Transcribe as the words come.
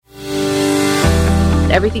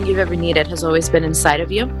Everything you've ever needed has always been inside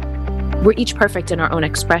of you. We're each perfect in our own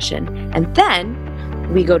expression. And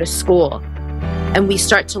then we go to school and we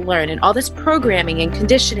start to learn, and all this programming and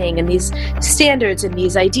conditioning and these standards and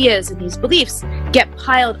these ideas and these beliefs get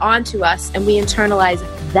piled onto us, and we internalize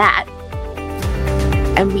that.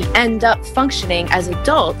 And we end up functioning as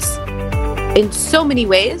adults in so many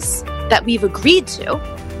ways that we've agreed to,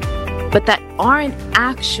 but that aren't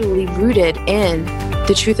actually rooted in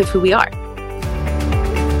the truth of who we are.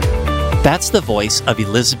 That's the voice of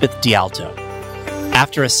Elizabeth DiAlto.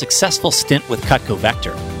 After a successful stint with Cutco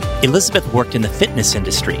Vector, Elizabeth worked in the fitness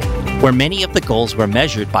industry, where many of the goals were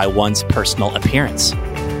measured by one's personal appearance.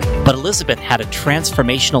 But Elizabeth had a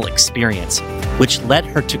transformational experience, which led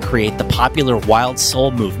her to create the popular Wild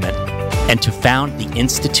Soul movement and to found the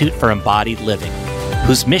Institute for Embodied Living,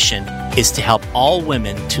 whose mission is to help all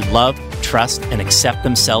women to love, trust, and accept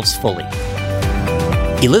themselves fully.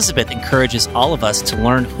 Elizabeth encourages all of us to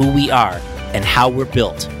learn who we are and how we're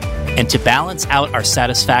built, and to balance out our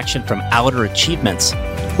satisfaction from outer achievements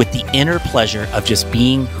with the inner pleasure of just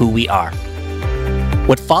being who we are.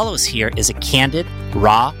 What follows here is a candid,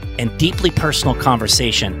 raw, and deeply personal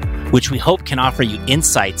conversation, which we hope can offer you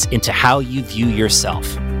insights into how you view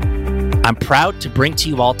yourself. I'm proud to bring to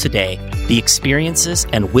you all today the experiences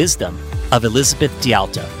and wisdom of Elizabeth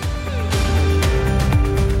DiAlto.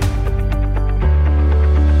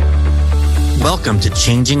 Welcome to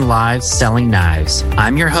Changing Lives, Selling Knives.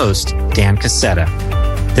 I'm your host, Dan Cassetta.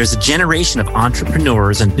 There's a generation of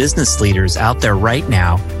entrepreneurs and business leaders out there right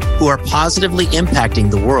now who are positively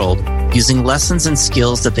impacting the world using lessons and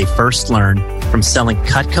skills that they first learned from selling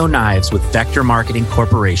Cutco knives with Vector Marketing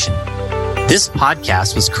Corporation. This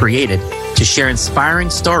podcast was created to share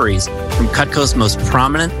inspiring stories from Cutco's most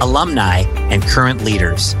prominent alumni and current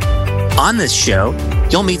leaders. On this show,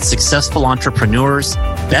 you'll meet successful entrepreneurs,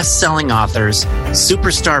 best-selling authors,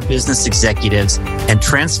 superstar business executives, and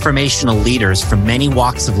transformational leaders from many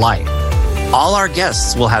walks of life. All our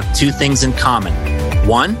guests will have two things in common.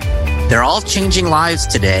 One, they're all changing lives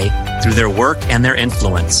today through their work and their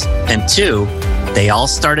influence. And two, they all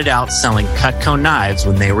started out selling Cutco knives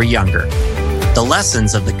when they were younger. The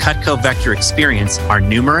lessons of the Cutco Vector experience are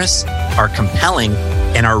numerous, are compelling,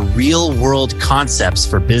 and are real-world concepts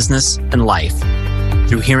for business and life.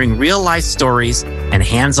 Through hearing real-life stories and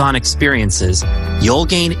hands-on experiences, you'll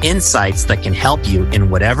gain insights that can help you in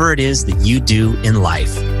whatever it is that you do in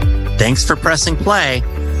life. Thanks for pressing play.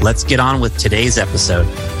 Let's get on with today's episode.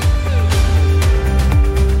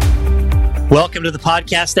 Welcome to the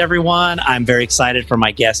podcast, everyone. I'm very excited for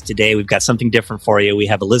my guest today. We've got something different for you. We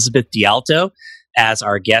have Elizabeth DiAlto as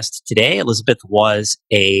our guest today. Elizabeth was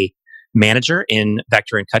a manager in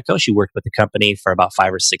Vector and Cutco. She worked with the company for about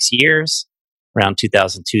 5 or 6 years, around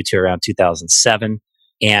 2002 to around 2007.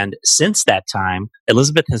 And since that time,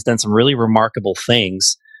 Elizabeth has done some really remarkable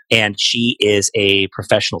things. And she is a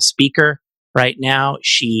professional speaker right now.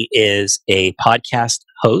 She is a podcast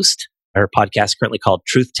host. Her podcast, currently called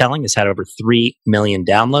Truth Telling, has had over 3 million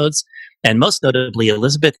downloads. And most notably,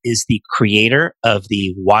 Elizabeth is the creator of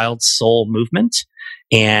the Wild Soul movement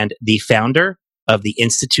and the founder of the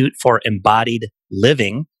Institute for Embodied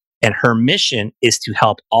Living. And her mission is to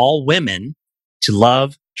help all women to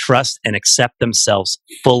love, trust, and accept themselves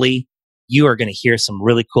fully. You are going to hear some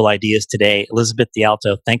really cool ideas today. Elizabeth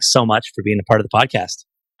DiAlto, thanks so much for being a part of the podcast.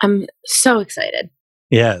 I'm so excited.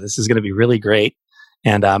 Yeah, this is going to be really great.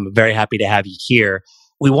 And I'm very happy to have you here.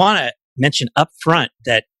 We want to mention up front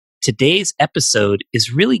that today's episode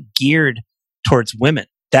is really geared towards women.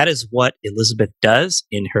 That is what Elizabeth does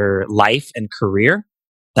in her life and career.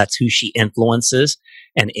 That's who she influences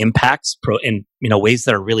and impacts in ways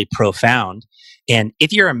that are really profound. And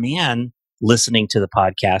if you're a man listening to the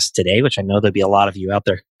podcast today, which I know there'll be a lot of you out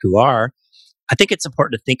there who are, I think it's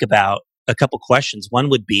important to think about a couple questions. One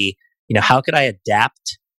would be, how could I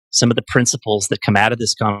adapt some of the principles that come out of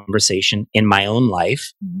this conversation in my own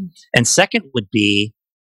life? Mm-hmm. And second would be,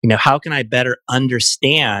 how can I better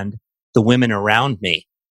understand the women around me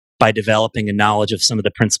by developing a knowledge of some of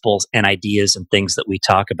the principles and ideas and things that we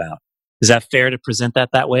talk about? Is that fair to present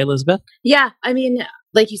that way, Elizabeth? Yeah. I mean,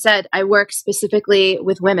 like you said, I work specifically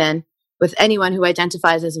with women, with anyone who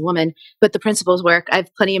identifies as a woman, but the principles work. I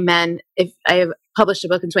have plenty of men. If I have published a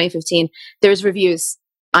book in 2015, there's reviews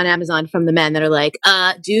on Amazon from the men that are like,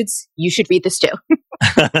 dudes, you should read this too.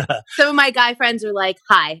 Some of my guy friends are like,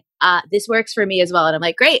 hi, this works for me as well. And I'm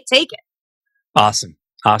like, great, take it. Awesome.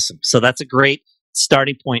 So that's a great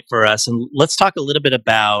starting point for us. And let's talk a little bit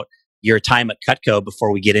about your time at Cutco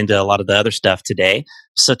before we get into a lot of the other stuff today.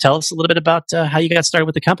 So tell us a little bit about how you got started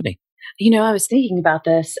with the company. I was thinking about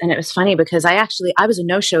this, and it was funny because I was a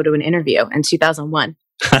no-show to an interview in 2001.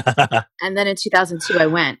 And then in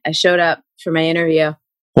 2002, I showed up for my interview.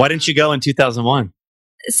 Why didn't you go in 2001?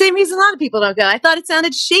 Same reason a lot of people don't go. I thought it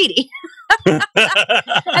sounded shady.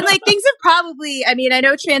 And like things have probably, I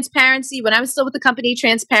know transparency, when I was still with the company,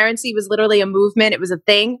 transparency was literally a movement. It was a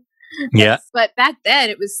thing. Yeah. But back then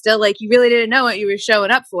it was still like, you really didn't know what you were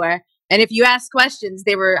showing up for. And if you asked questions,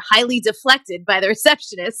 they were highly deflected by the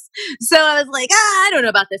receptionist. So I was like, I don't know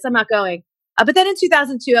about this. I'm not going. But then in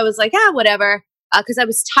 2002, I was like, whatever. Because I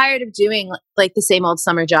was tired of doing like the same old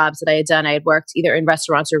summer jobs that I had done. I had worked either in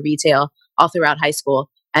restaurants or retail all throughout high school.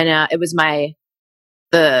 And it was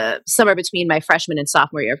the summer between my freshman and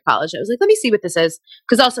sophomore year of college. I was like, let me see what this is.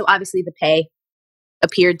 Because also, obviously, the pay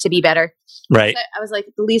appeared to be better. Right. So I was like,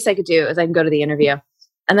 the least I could do is I can go to the interview.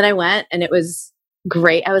 And then I went, and it was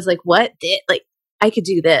great. I was like, what? Like, I could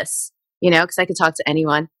do this, because I could talk to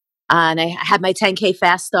anyone. And I had my 10K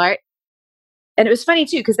fast start. And it was funny,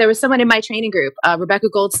 too, because there was someone in my training group, Rebecca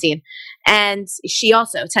Goldstein, and she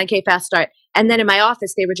also, 10K fast start. And then in my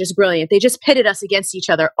office, they were just brilliant. They just pitted us against each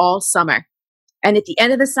other all summer. And at the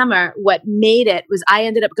end of the summer, what made it was I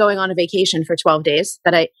ended up going on a vacation for 12 days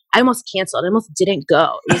that I almost canceled. I almost didn't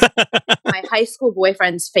go. It was my high school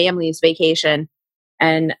boyfriend's family's vacation.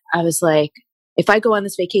 And I was like, if I go on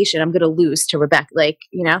this vacation, I'm going to lose to Rebecca,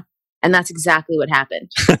 and that's exactly what happened.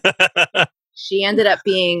 She ended up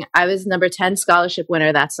I was number 10 scholarship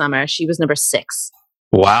winner that summer. She was number 6.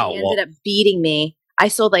 Wow. She ended up beating me. I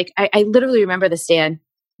sold I literally remember this, Dan,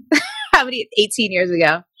 18 years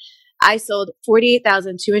ago. I sold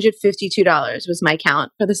 $48,252 was my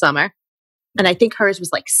count for the summer. And I think hers was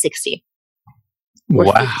like 60 or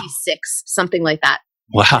 56, something like that.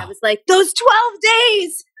 Wow. And I was like, those 12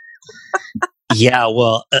 days. Yeah.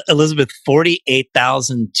 Well, Elizabeth,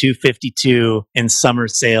 48,252 in summer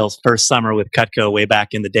sales, first summer with Cutco way back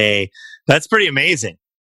in the day. That's pretty amazing.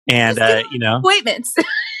 And, appointments.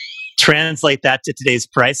 Translate that to today's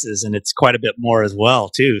prices, and it's quite a bit more as well,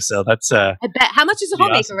 too. So that's I bet. How much is a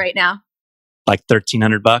homemaker awesome. Right now? Like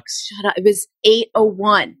 $1,300. Shut up! It was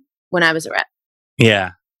 $801 when I was a rep.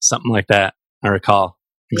 Yeah, something like that. I recall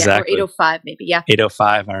exactly. Or $805 maybe. Yeah,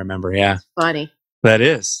 $805. I remember. Yeah, funny. That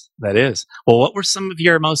is. Well, what were some of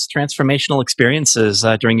your most transformational experiences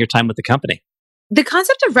during your time with the company? The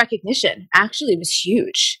concept of recognition actually was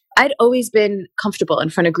huge. I'd always been comfortable in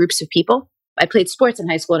front of groups of people. I played sports in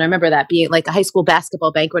high school, and I remember that being like a high school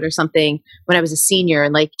basketball banquet or something when I was a senior,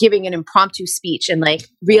 and like giving an impromptu speech and like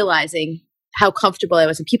realizing how comfortable I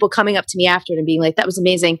was, and people coming up to me after it and being like, that was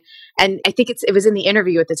amazing. And I think it was in the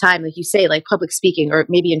interview at the time, like you say, like public speaking or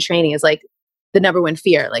maybe in training is like the number one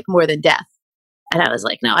fear, like more than death. And I was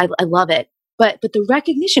like, no, I love it. But the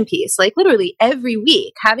recognition piece, like literally every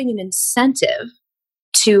week having an incentive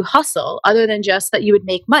to hustle other than just that you would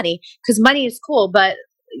make money, because money is cool, but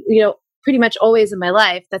pretty much always in my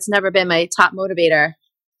life, that's never been my top motivator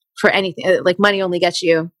for anything. Like money only gets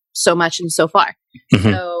you so much and so far.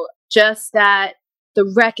 Mm-hmm. So just that, the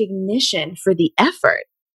recognition for the effort,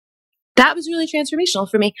 that was really transformational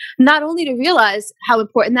for me. Not only to realize how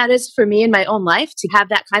important that is for me in my own life, to have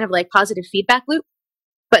that kind of like positive feedback loop,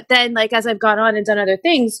 but then like as I've gone on and done other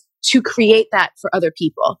things, to create that for other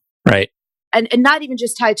people. Right. And not even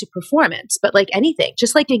just tied to performance, but like anything,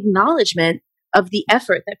 just like acknowledgement of the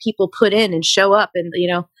effort that people put in and show up. And,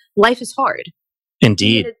 life is hard.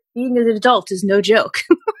 Indeed. Being an adult is no joke.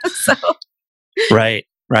 So. Right.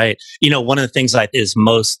 One of the things that is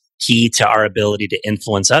most key to our ability to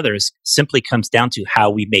influence others simply comes down to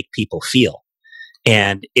how we make people feel.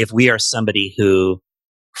 And if we are somebody who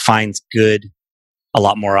finds good a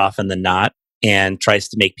lot more often than not and tries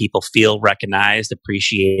to make people feel recognized,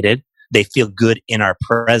 appreciated, they feel good in our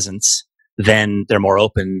presence, then they're more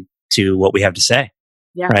open to what we have to say.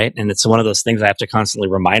 Yeah. Right. And it's one of those things I have to constantly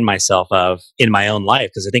remind myself of in my own life,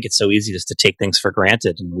 because I think it's so easy just to take things for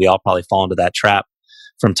granted. And we all probably fall into that trap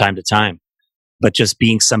from time to time. But just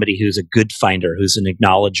being somebody who's a good finder, who's an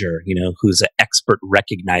acknowledger, who's an expert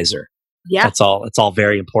recognizer. Yeah. It's all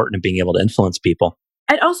very important in being able to influence people.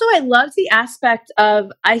 And also I love the aspect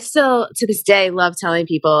of, I still to this day love telling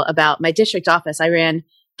people about my district office. I ran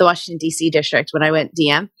the Washington, D.C. district when I went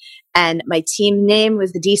DM. And my team name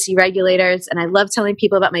was the DC Regulators. And I loved telling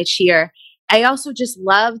people about my cheer. I also just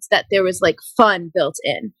loved that there was like fun built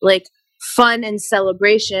in, like fun and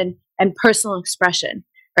celebration and personal expression,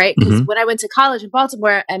 right? Because when I went to college in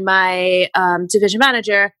Baltimore, and my division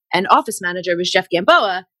manager and office manager was Jeff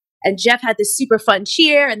Gamboa, and Jeff had this super fun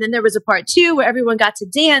cheer. And then there was a part 2 where everyone got to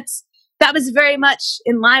dance. That was very much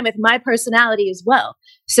in line with my personality as well.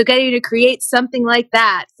 So getting to create something like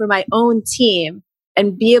that for my own team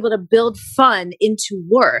and be able to build fun into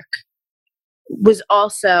work was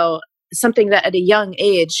also something that at a young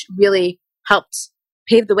age really helped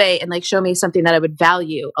pave the way and like show me something that I would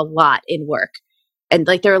value a lot in work. And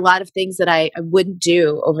like there are a lot of things that I wouldn't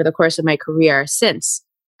do over the course of my career since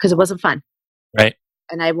because it wasn't fun. Right.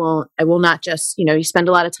 And I will not just, you spend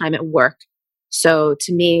a lot of time at work. So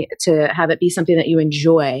to me, to have it be something that you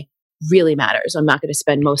enjoy really matters. I'm not going to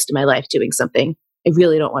spend most of my life doing something I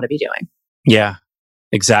really don't want to be doing. Yeah,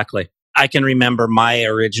 exactly. I can remember my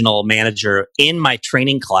original manager in my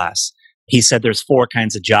training class. He said there's 4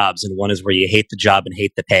 kinds of jobs, and one is where you hate the job and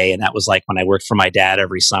hate the pay. And that was like when I worked for my dad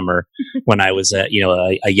every summer when I was a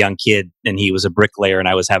young kid, and he was a bricklayer, and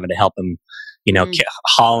I was having to help him,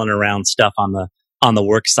 hauling around stuff on the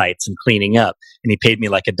work sites and cleaning up. And he paid me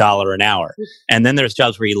like $1 an hour. And then there's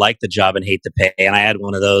jobs where you like the job and hate the pay. And I had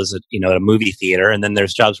one of those at a movie theater. And then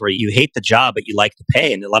there's jobs where you hate the job, but you like the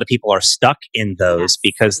pay. And a lot of people are stuck in those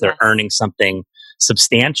because they're earning something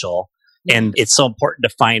substantial. And it's so important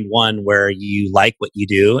to find one where you like what you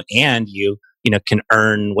do and you can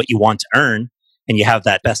earn what you want to earn, and you have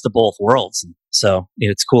that best of both worlds. And so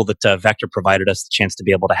it's cool that Vector provided us the chance to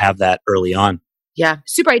be able to have that early on. Yeah,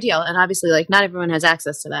 super ideal. And obviously, like not everyone has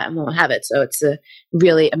access to that and won't have it. So it's a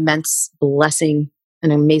really immense blessing,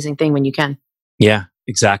 an amazing thing when you can. Yeah,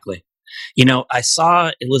 exactly. I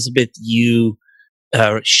saw, Elizabeth, you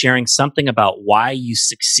sharing something about why you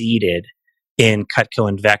succeeded in Cutco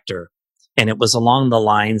and Vector. And it was along the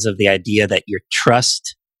lines of the idea that your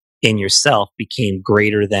trust in yourself became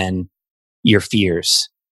greater than your fears,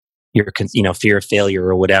 your fear of failure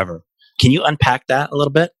or whatever. Can you unpack that a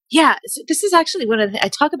little bit? Yeah, so this is actually one of I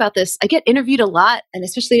talk about this. I get interviewed a lot, and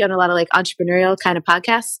especially on a lot of like entrepreneurial kind of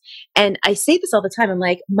podcasts. And I say this all the time. I'm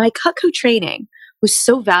like, my Cutco training was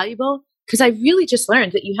so valuable because I really just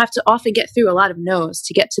learned that you have to often get through a lot of no's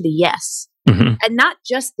to get to the yes. Mm-hmm. And not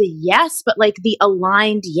just the yes, but like the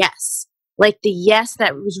aligned yes. Like the yes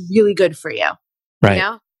that was really good for you. Right.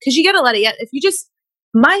 Because you get a lot of yes. If you just,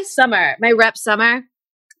 my rep summer,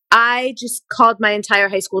 I just called my entire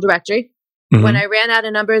high school directory. Mm-hmm. When I ran out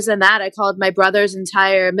of numbers in that, I called my brother's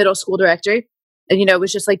entire middle school directory. And, it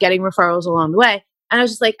was just like getting referrals along the way. And I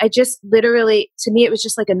was just like, to me, it was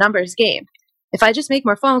just like a numbers game. If I just make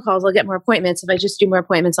more phone calls, I'll get more appointments. If I just do more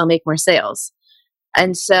appointments, I'll make more sales.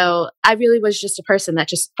 And so I really was just a person that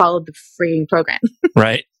just followed the freaking program.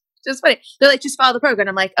 Right. Just funny. They're like, just follow the program.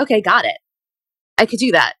 I'm like, okay, got it. I could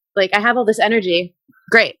do that. Like, I have all this energy.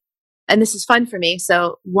 Great. And this is fun for me.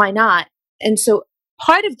 So why not? And so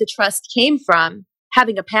part of the trust came from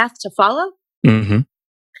having a path to follow. Mm-hmm.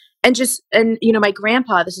 And my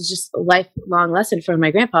grandpa, this is just a lifelong lesson from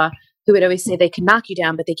my grandpa, who would always say they can knock you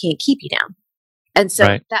down, but they can't keep you down. And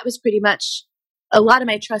so that was pretty much a lot of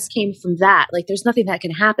my trust came from that. Like, there's nothing that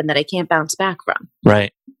can happen that I can't bounce back from.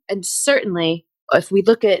 Right. And certainly, if we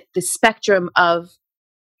look at the spectrum of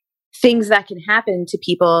things that can happen to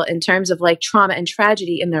people in terms of like trauma and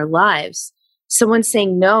tragedy in their lives, someone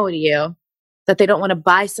saying no to you, that they don't want to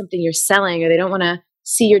buy something you're selling, or they don't want to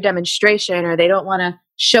see your demonstration, or they don't want to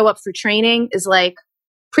show up for training, is like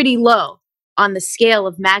pretty low on the scale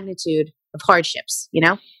of magnitude of hardships,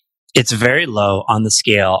 It's very low on the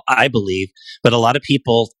scale, I believe, but a lot of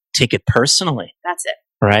people take it personally. That's it.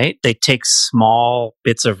 Right? They take small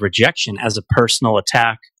bits of rejection as a personal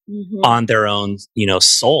attack on their own,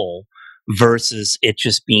 soul, versus it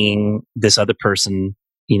just being this other person,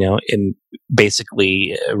 in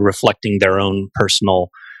basically reflecting their own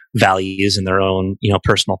personal values and their own,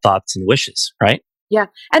 personal thoughts and wishes. Right? Yeah.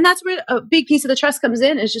 And that's where a big piece of the trust comes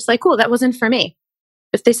in, is just like, cool, that wasn't for me.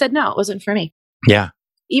 If they said no, it wasn't for me. Yeah.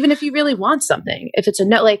 Even if you really want something, if it's a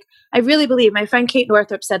no, like I really believe my friend Kate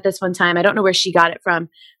Northrup said this one time. I don't know where she got it from,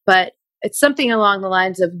 but it's something along the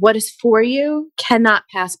lines of what is for you cannot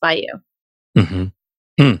pass by you. Mm-hmm.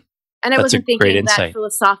 And I wasn't thinking that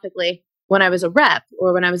philosophically when I was a rep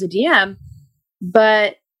or when I was a DM,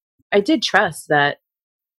 but I did trust that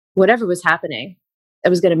whatever was happening, I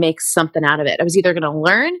was going to make something out of it. I was either going to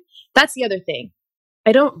learn. That's the other thing.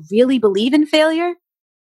 I don't really believe in failure.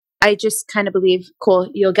 I just kind of believe,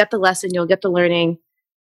 cool, you'll get the lesson, you'll get the learning.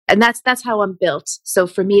 And that's how I'm built. So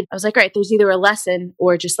for me, I was like, all right, there's either a lesson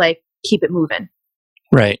or just like keep it moving.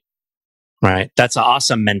 Right. Right. That's an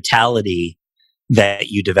awesome mentality that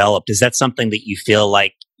you developed. Is that something that you feel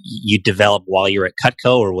like you developed while you were at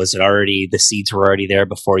Cutco, or was it already, the seeds were already there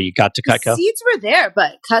before you got to Cutco? The seeds were there,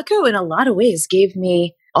 but Cutco in a lot of ways gave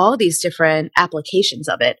me all these different applications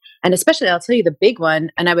of it. And especially, I'll tell you the big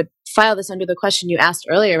one, and I would file this under the question you asked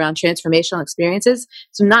earlier around transformational experiences.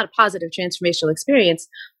 So not a positive transformational experience,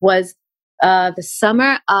 was the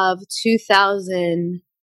summer of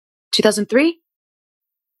 2003.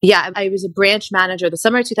 Yeah, I was a branch manager. The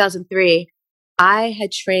summer of 2003, I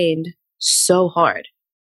had trained so hard.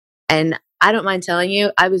 And I don't mind telling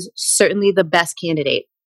you, I was certainly the best candidate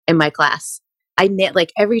in my class.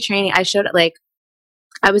 Like every training I showed up, like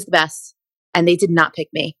I was the best. And they did not pick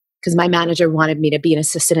me because my manager wanted me to be an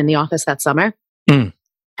assistant in the office that summer. Mm.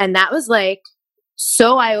 And that was like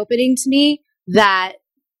so eye-opening to me that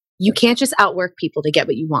you can't just outwork people to get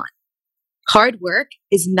what you want. Hard work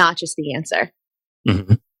is not just the answer.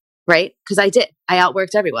 Mm-hmm. Right? Because I did. I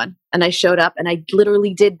outworked everyone and I showed up and I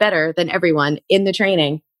literally did better than everyone in the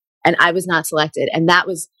training and I was not selected. And that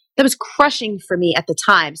was crushing for me at the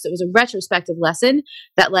time. So it was a retrospective lesson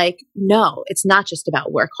that like, no, it's not just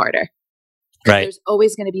about work harder. Right. There's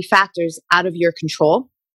always going to be factors out of your control.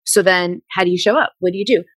 So then how do you show up? What do you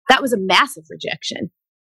do? That was a massive rejection.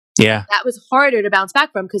 Yeah. That was harder to bounce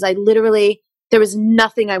back from because there was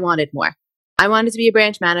nothing I wanted more. I wanted to be a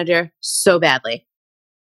branch manager so badly.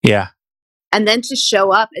 Yeah. And then to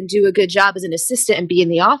show up and do a good job as an assistant and be in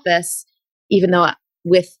the office, even though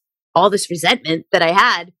with all this resentment that I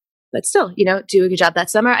had, but still, do a good job. That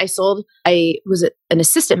summer I was an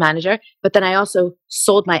assistant manager, but then I also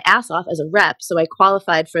sold my ass off as a rep. So I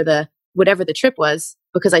qualified for whatever the trip was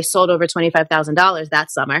because I sold over $25,000 that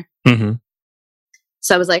summer. Mm-hmm.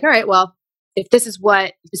 So I was like, all right, well, if this is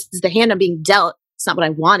the hand I'm being dealt, it's not what I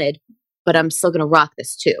wanted, but I'm still going to rock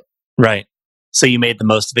this too. Right. So you made the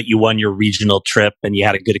most of it. You won your regional trip and you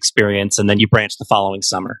had a good experience and then you branched the following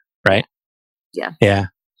summer, right? Yeah. Yeah.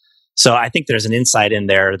 So I think there's an insight in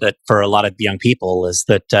there that for a lot of young people is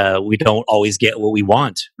that we don't always get what we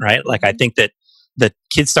want, right? Like I think that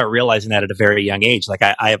kids start realizing that at a very young age. Like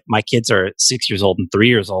my kids are 6 years old and 3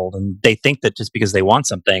 years old, and they think that just because they want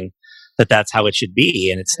something, that's how it should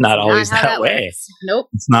be, and it's not always that way. Works. Nope,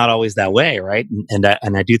 it's not always that way, right? And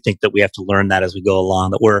I do think that we have to learn that as we go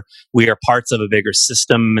along. That we are parts of a bigger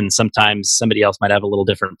system, and sometimes somebody else might have a little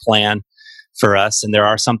different plan for us, and there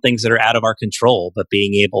are some things that are out of our control. But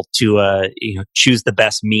being able to choose the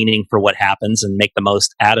best meaning for what happens and make the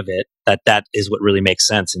most out of it, that is what really makes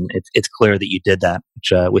sense. And it's clear that you did that,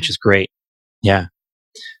 which is great. Yeah.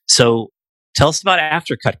 So tell us about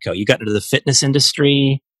after Cutco. You got into the fitness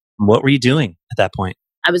industry. What were you doing at that point?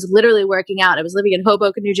 I was literally working out. I was living in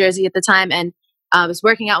Hoboken, New Jersey at the time. And I was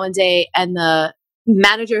working out one day and the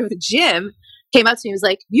manager of the gym came up to me and was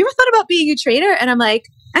like, have you ever thought about being a trainer? And I'm like,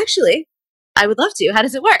 actually, I would love to. How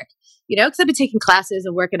does it work? Because I've been taking classes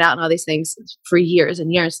and working out and all these things for years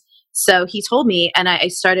and years. So he told me and I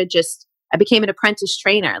became an apprentice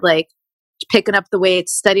trainer, like picking up the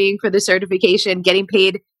weights, studying for the certification, getting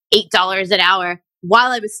paid $8 an hour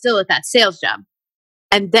while I was still at that sales job.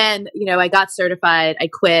 And then, I got certified. I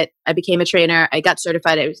quit. I became a trainer. I got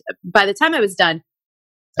certified. By the time I was done,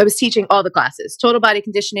 I was teaching all the classes, total body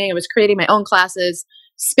conditioning. I was creating my own classes,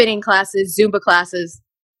 spinning classes, Zumba classes.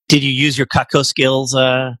 Did you use your Cutco skills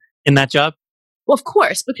in that job? Well, of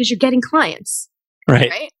course, because you're getting clients,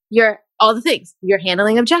 right? You're all the things. You're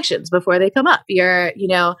handling objections before they come up. You're,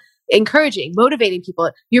 encouraging, motivating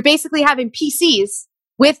people. You're basically having PCs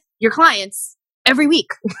with your clients every week.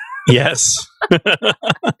 Yes.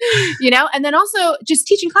 And then also just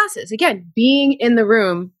teaching classes. Again, being in the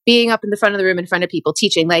room, being up in the front of the room in front of people,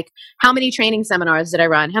 teaching. Like, how many training seminars did I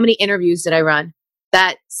run? How many interviews did I run?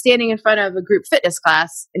 That standing in front of a group fitness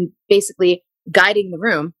class and basically guiding the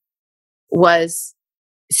room was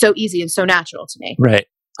so easy and so natural to me. Right.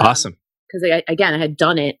 Awesome. Because I had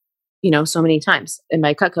done it, so many times in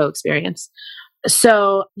my Cutco experience.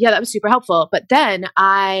 So yeah, that was super helpful. But then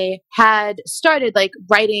I had started like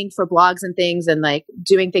writing for blogs and things and like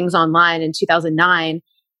doing things online in 2009.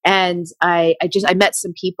 And I met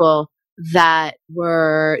some people that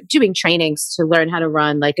were doing trainings to learn how to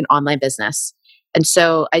run like an online business. And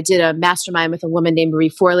so I did a mastermind with a woman named Marie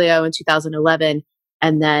Forleo in 2011.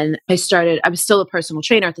 And then I was still a personal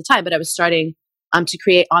trainer at the time, but I was starting to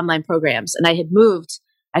create online programs. And I had moved.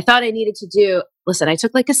 I thought I needed to I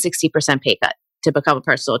took like a 60% pay cut to become a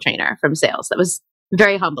personal trainer from sales. That was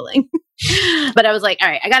very humbling. But I was like, all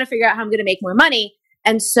right, I got to figure out how I'm going to make more money.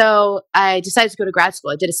 And so I decided to go to grad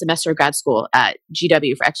school. I did a semester of grad school at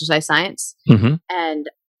GW for exercise science. Mm-hmm. And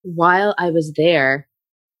while I was there,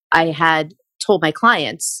 I had told my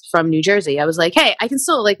clients from New Jersey, I was like, hey, I can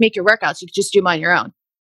still like make your workouts. You could just do them on your own.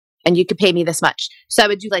 And you could pay me this much. So I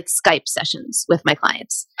would do like Skype sessions with my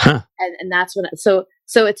clients. Huh. And that's when, so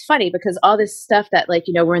it's funny because all this stuff that like,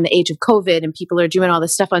 we're in the age of COVID and people are doing all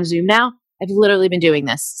this stuff on Zoom now. I've literally been doing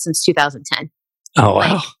this since 2010. Oh,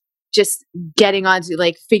 wow. Like, just getting on to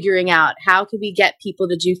like figuring out how can we get people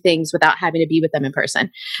to do things without having to be with them in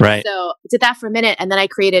person. Right. So I did that for a minute. And then I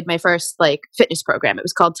created my first like fitness program. It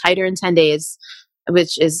was called Tighter in 10 Days.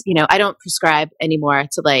 which is, I don't prescribe anymore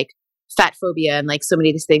to like fat phobia and like so many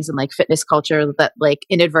of these things in like fitness culture that like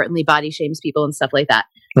inadvertently body shames people and stuff like that.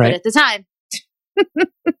 Right. But at the time,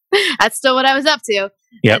 that's still what I was up to.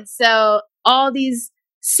 Yep. And so all these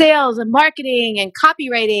sales and marketing and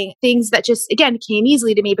copywriting things that just, again, came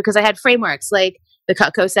easily to me because I had frameworks like the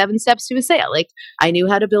Cutco 7 Steps to a Sale. Like I knew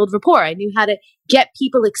how to build rapport. I knew how to get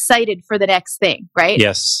people excited for the next thing, right?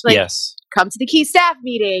 Yes. Like, yes. Come to the key staff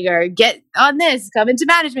meeting or get on this, come into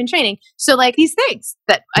management training. So like these things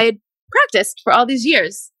that I had practiced for all these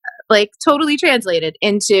years, like totally translated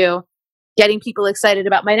into getting people excited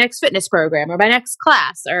about my next fitness program or my next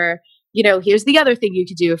class or, here's the other thing you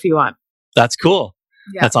could do if you want. That's cool.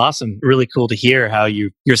 Yeah. That's awesome. Really cool to hear how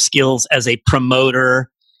your skills as a promoter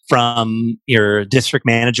from your district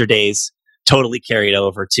manager days totally carried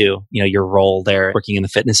over to, your role there working in the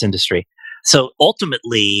fitness industry. So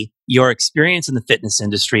ultimately, your experience in the fitness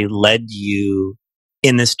industry led you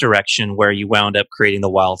in this direction where you wound up creating the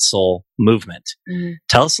Wild Soul movement. Mm-hmm.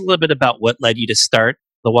 Tell us a little bit about what led you to start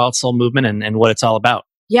the Wild Soul movement and what it's all about.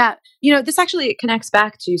 Yeah. This actually connects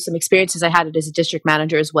back to some experiences I had as a district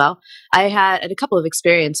manager as well. I had a couple of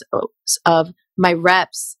experiences of my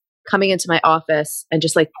reps coming into my office and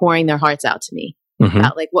just like pouring their hearts out to me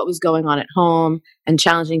about like what was going on at home and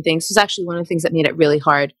challenging things. This was actually one of the things that made it really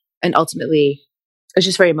hard. And ultimately, it was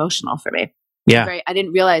just very emotional for me. Yeah. I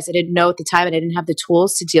didn't realize, I didn't know at the time, and I didn't have the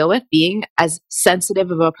tools to deal with being as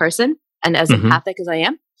sensitive of a person and as empathic as I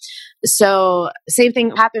am. So same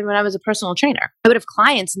thing happened when I was a personal trainer. I would have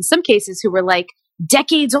clients in some cases who were like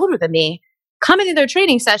decades older than me come into their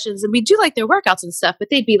training sessions and we do like their workouts and stuff, but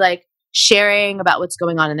they'd be like sharing about what's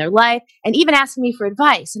going on in their life and even asking me for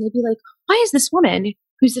advice. And they'd be like, why is this woman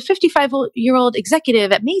who's a 55-year-old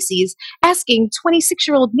executive at Macy's asking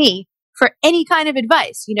 26-year-old me for any kind of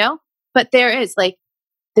advice, But there is like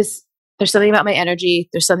this, there's something about my energy.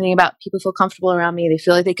 There's something about people feel comfortable around me. They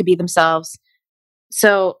feel like they could be themselves.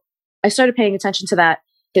 So I started paying attention to that.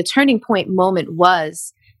 The turning point moment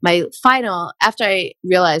was my final, after I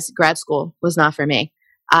realized grad school was not for me,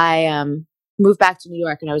 I moved back to New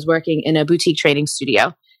York and I was working in a boutique training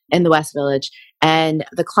studio in the West Village. And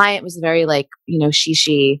the client was very like,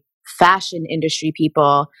 she fashion industry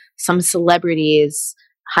people, some celebrities,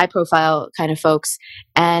 high profile kind of folks.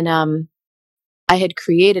 And I had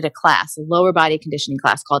created a class, a lower body conditioning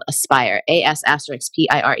class called Aspire,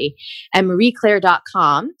 AS*PIRE. And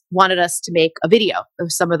MarieClaire.com wanted us to make a video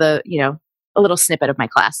of some of the, a little snippet of my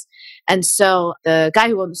class. And so the guy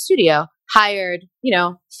who owned the studio hired,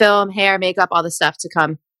 film, hair, makeup, all the stuff to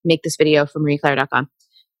come make this video for MarieClaire.com.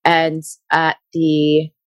 And at the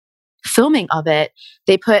filming of it,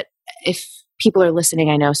 they put, if people are listening,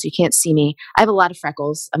 I know, so you can't see me, I have a lot of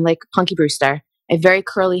freckles. I'm like Punky Brewster. I have very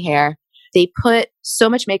curly hair. They put so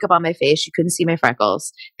much makeup on my face, you couldn't see my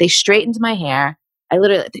freckles. They straightened my hair. I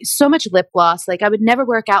literally, so much lip gloss. Like I would never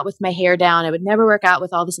work out with my hair down. I would never work out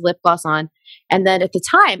with all this lip gloss on. And then at the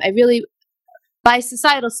time, I really, by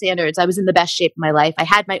societal standards, I was in the best shape of my life. I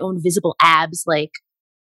had my own visible abs,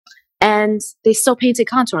 and they still painted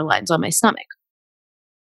contour lines on my stomach.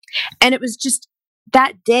 And it was just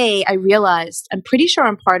that day I realized I'm pretty sure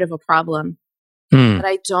I'm part of a problem that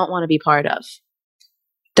I don't want to be part of.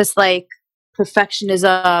 This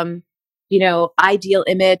perfectionism, ideal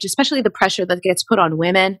image, especially the pressure that gets put on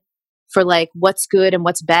women for what's good and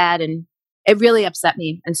what's bad. And it really upset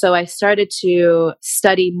me. And so I started to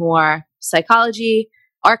study more psychology,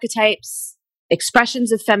 archetypes,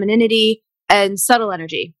 expressions of femininity, and subtle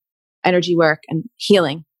energy work and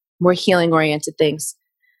healing, more healing oriented things.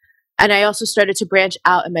 And I also started to branch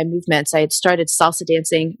out in my movements. I had started salsa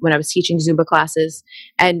dancing when I was teaching Zumba classes,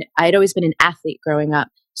 and I had always been an athlete growing up.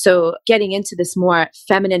 So getting into this more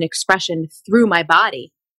feminine expression through my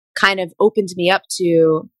body kind of opened me up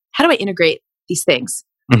to how do I integrate these things?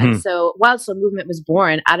 And so Wild Soul Movement was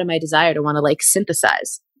born out of my desire to want to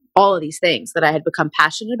synthesize all of these things that I had become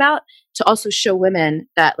passionate about to also show women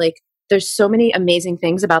that there's so many amazing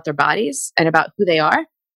things about their bodies and about who they are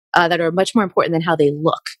that are much more important than how they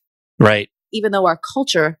look. Right. Even though our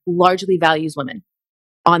culture largely values women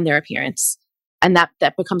on their appearance. And that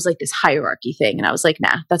becomes this hierarchy thing. And I was like,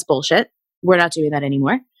 nah, that's bullshit. We're not doing that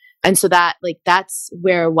anymore. And so that's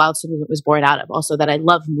where Wild Soul Movement was born out of. Also that I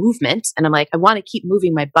love movement. And I'm like, I want to keep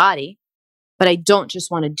moving my body, but I don't just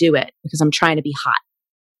want to do it because I'm trying to be hot.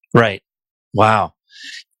 Right. Wow.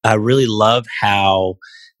 I really love how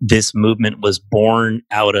this movement was born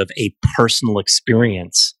out of a personal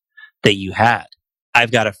experience that you had.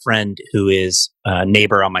 I've got a friend who is a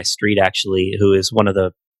neighbor on my street, actually, who is one of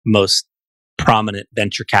the most prominent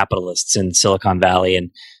venture capitalists in Silicon Valley.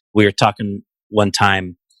 And we were talking one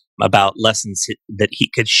time about lessons that he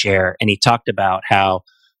could share. And he talked about how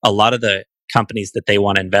a lot of the companies that they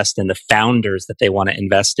want to invest in, the founders that they want to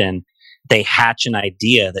invest in, they hatch an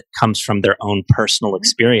idea that comes from their own personal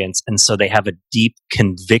experience. And so they have a deep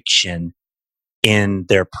conviction in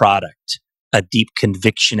their product, a deep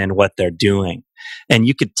conviction in what they're doing. And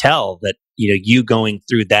you could tell that, you going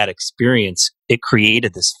through that experience, it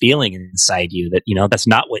created this feeling inside you that, that's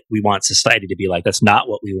not what we want society to be like. That's not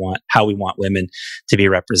what we want, how we want women to be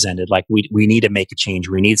represented. Like we need to make a change.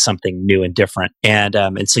 We need something new and different. And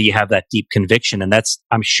so you have that deep conviction. And that's,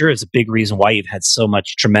 I'm sure, is a big reason why you've had so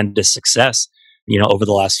much tremendous success, over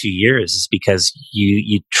the last few years, is because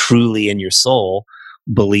you truly in your soul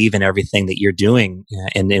believe in everything that you're doing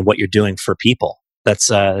and in what you're doing for people. That's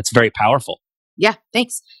very powerful. Yeah,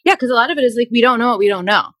 thanks. Yeah, because a lot of it is like, we don't know what we don't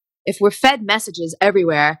know. If we're fed messages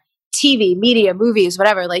everywhere, TV, media, movies,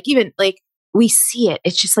 whatever, like even like we see it.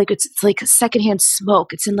 It's just like, it's like a secondhand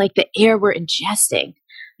smoke. It's in like the air we're ingesting,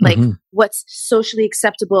 like what's socially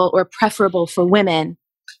acceptable or preferable for women,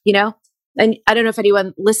 And I don't know if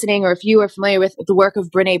anyone listening or if you are familiar with the work of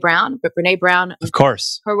Brené Brown, but Brené Brown, of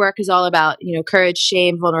course, her work is all about, courage,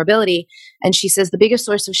 shame, vulnerability. And she says the biggest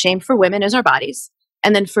source of shame for women is our bodies.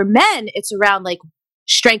 And then for men, it's around like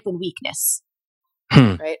strength and weakness,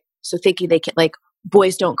 right? So thinking they can, like,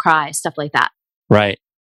 boys don't cry, stuff like that. Right.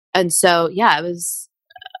 And so, yeah,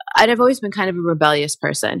 I've always been kind of a rebellious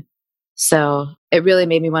person. So it really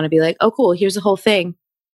made me want to be like, oh, cool, here's a whole thing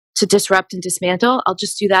to disrupt and dismantle. I'll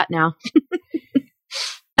just do that now. And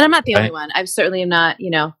I'm not the only one. I certainly am not,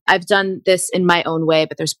 I've done this in my own way,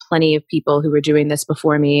 but there's plenty of people who were doing this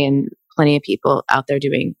before me and plenty of people out there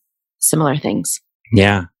doing similar things.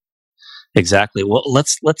 Yeah, exactly. Well,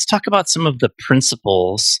 let's talk about some of the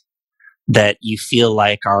principles that you feel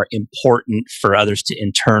like are important for others to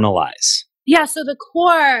internalize. Yeah. So the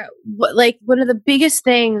core, like one of the biggest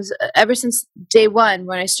things ever since day one,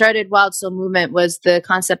 when I started Wild Soul Movement, was the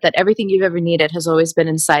concept that everything you've ever needed has always been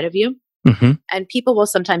inside of you. Mm-hmm. And people will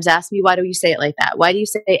sometimes ask me, why do you say it like that? Why do you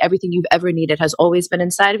say everything you've ever needed has always been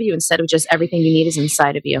inside of you instead of just everything you need is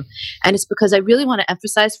inside of you? And it's because I really want to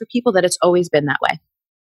emphasize for people that it's always been that way.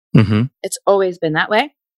 Mm-hmm. It's always been that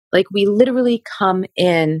way. Like we literally come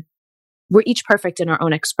in, we're each perfect in our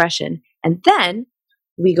own expression. And then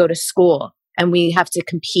we go to school and we have to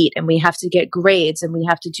compete and we have to get grades and we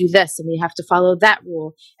have to do this and we have to follow that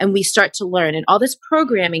rule. And we start to learn, and all this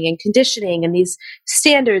programming and conditioning and these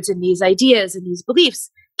standards and these ideas and these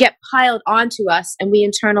beliefs get piled onto us, and we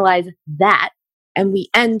internalize that, and we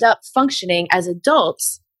end up functioning as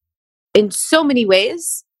adults in so many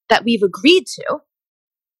ways that we've agreed to,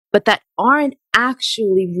 but that aren't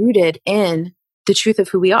actually rooted in the truth of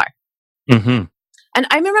who we are. Mm-hmm. And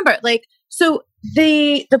I remember, like, so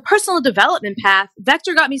the personal development path,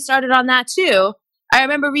 Vector got me started on that too. I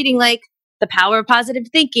remember reading like The Power of Positive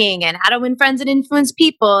Thinking and How to Win Friends and Influence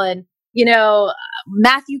People, and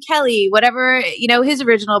Matthew Kelly, whatever his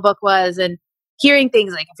original book was, and hearing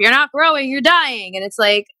things like, if you're not growing, you're dying. And it's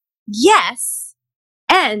like, yes,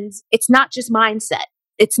 and it's not just mindset.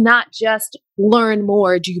 It's not just learn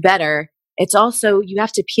more, do better. It's also, you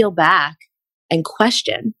have to peel back and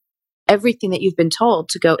question everything that you've been told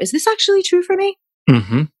to go, is this actually true for me?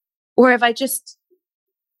 Mm-hmm. Or if I just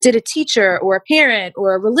did a teacher or a parent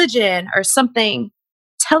or a religion or something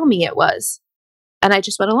tell me it was, and I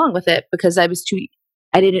just went along with it because I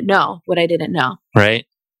didn't know what I didn't know. Right.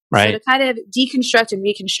 So to kind of deconstruct and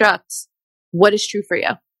reconstruct what is true for you,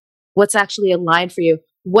 what's actually aligned for you,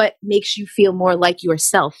 what makes you feel more like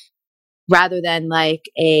yourself rather than like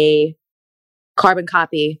a carbon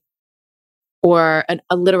copy or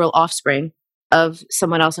a literal offspring of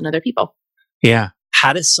someone else and other people. Yeah.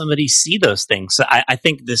 How does somebody see those things? I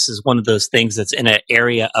think this is one of those things that's in an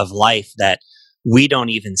area of life that we don't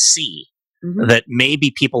even see, that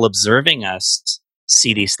maybe people observing us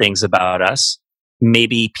see these things about us.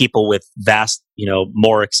 Maybe people with vast,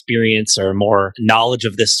 more experience or more knowledge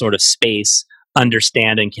of this sort of space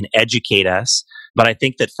understand and can educate us. But I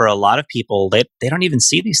think that for a lot of people, they don't even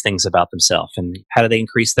see these things about themselves. And how do they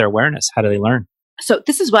increase their awareness? How do they learn? So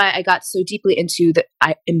this is why I got so deeply into the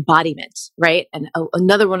embodiment, right? And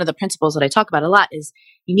another one of the principles that I talk about a lot is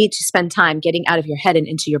you need to spend time getting out of your head and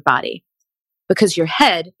into your body, because your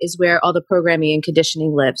head is where all the programming and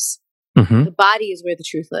conditioning lives. Mm-hmm. The body is where the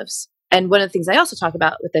truth lives. And one of the things I also talk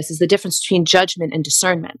about with this is the difference between judgment and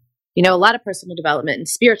discernment. A lot of personal development and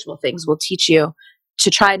spiritual things will teach you to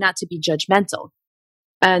try not to be judgmental.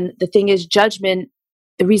 And the thing is, judgment,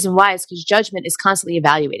 the reason why is because judgment is constantly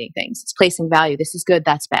evaluating things. It's placing value. This is good.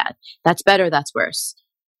 That's bad. That's better. That's worse.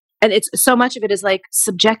 And it's so much of it is like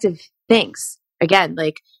subjective things. Again,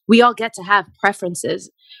 like we all get to have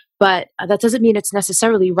preferences, but that doesn't mean it's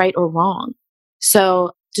necessarily right or wrong.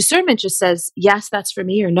 So discernment just says, yes, that's for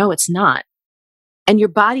me, or no, it's not. And your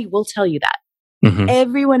body will tell you that. Mm-hmm.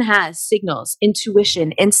 Everyone has signals,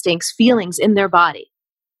 intuition, instincts, feelings in their body.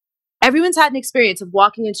 Everyone's had an experience of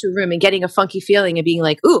walking into a room and getting a funky feeling and being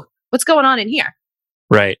like, ooh, what's going on in here?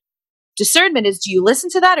 Right. Discernment is, do you listen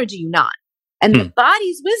to that or do you not? And the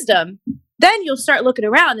body's wisdom, then you'll start looking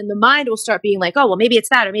around and the mind will start being like, oh, well, maybe it's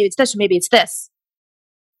that, or maybe it's this, or maybe it's this,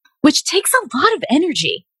 which takes a lot of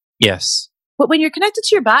energy. Yes. But when you're connected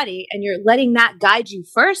to your body and you're letting that guide you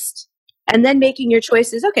first and then making your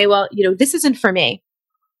choices, okay, well, this isn't for me.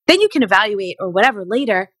 Then you can evaluate or whatever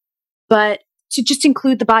later, but to just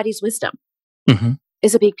include the body's wisdom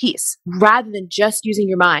is a big piece rather than just using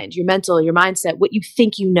your mind, your mental, your mindset, what you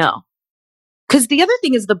think you know. Because the other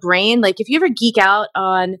thing is the brain. Like if you ever geek out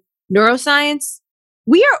on neuroscience,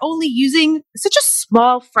 we are only using such a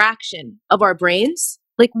small fraction of our brains.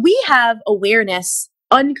 Like we have awareness,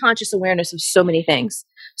 unconscious awareness of so many things.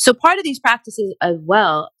 So part of these practices as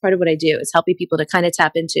well, part of what I do is helping people to kind of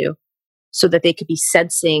tap into so that they could be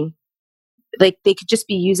sensing, like they could just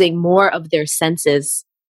be using more of their senses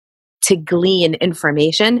to glean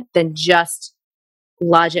information than just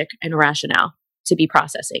logic and rationale to be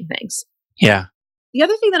processing things. Yeah. The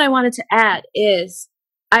other thing that I wanted to add is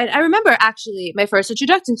I remember actually my first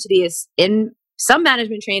introduction to these in some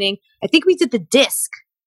management training. I think we did the DISC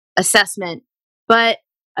assessment, but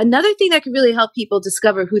another thing that could really help people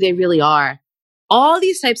discover who they really are, all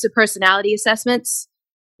these types of personality assessments,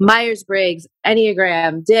 Myers-Briggs,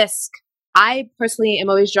 Enneagram, DISC, I personally am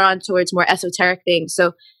always drawn towards more esoteric things.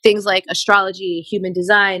 So things like astrology, human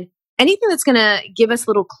design, anything that's going to give us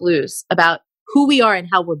little clues about who we are and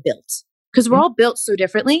how we're built. Because we're all built so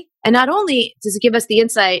differently. And not only does it give us the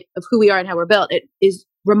insight of who we are and how we're built, it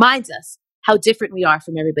reminds us how different we are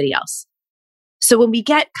from everybody else. So when we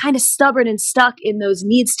get kind of stubborn and stuck in those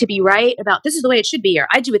needs to be right about this is the way it should be, or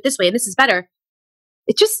I do it this way and this is better,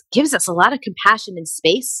 it just gives us a lot of compassion and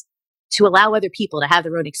space to allow other people to have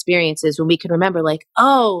their own experiences when we can remember like,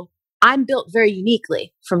 oh, I'm built very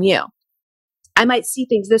uniquely from you. I might see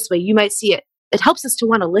things this way. You might see it. It helps us to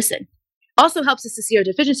want to listen. Also helps us to see our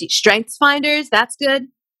deficiencies. Strengths finders, that's good.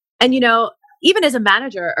 And, even as a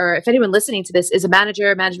manager, or if anyone listening to this is a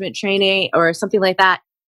manager, management trainee, or something like that,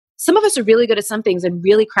 some of us are really good at some things and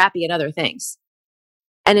really crappy at other things.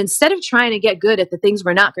 And instead of trying to get good at the things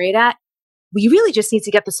we're not great at, we really just need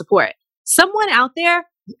to get the support. Someone out there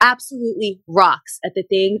absolutely rocks at the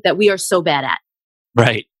thing that we are so bad at.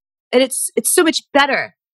 Right. And it's so much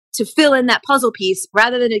better to fill in that puzzle piece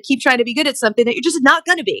rather than to keep trying to be good at something that you're just not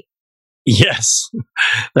going to be. Yes,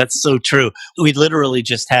 that's so true. We literally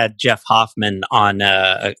just had Jeff Hoffman on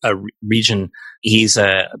a region. He's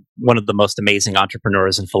one of the most amazing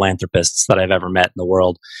entrepreneurs and philanthropists that I've ever met in the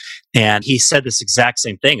world. And he said this exact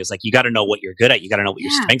same thing. It's like, you got to know what you're good at. You got to know what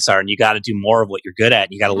your strengths are, and you got to do more of what you're good at. And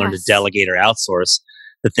you got to learn to delegate or outsource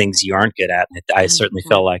the things you aren't good at. And I certainly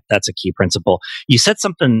feel like that's a key principle. You said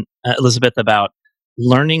something, Elizabeth, about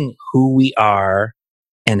learning who we are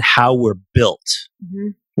and how we're built. Mm-hmm.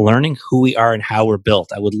 Learning who we are and how we're built.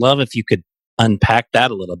 I would love if you could unpack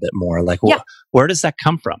that a little bit more. Like, where does that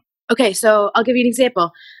come from? Okay, so I'll give you an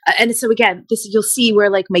example. And so again, you'll see where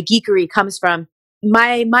like my geekery comes from.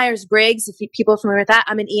 My Myers-Briggs, if people are familiar with that,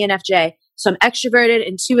 I'm an ENFJ. So I'm extroverted,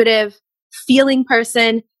 intuitive, feeling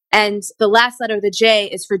person. And the last letter of the J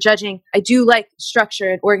is for judging. I do like structure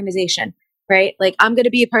and organization, right? Like I'm going to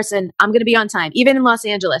be a person, I'm going to be on time. Even in Los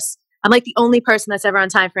Angeles, I'm like the only person that's ever on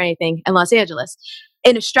time for anything in Los Angeles.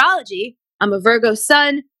 In astrology, I'm a Virgo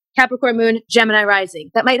sun, Capricorn moon, Gemini rising.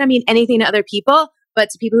 That might not mean anything to other people, but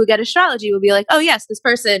to people who get astrology will be like, oh yes, this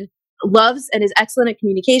person loves and is excellent at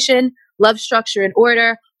communication, loves structure and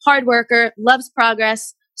order, hard worker, loves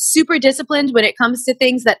progress, super disciplined when it comes to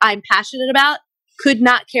things that I'm passionate about, could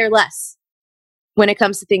not care less when it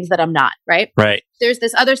comes to things that I'm not, right? Right. There's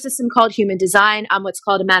this other system called human design. I'm what's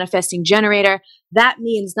called a manifesting generator. That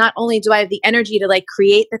means not only do I have the energy to like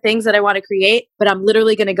create the things that I want to create, but I'm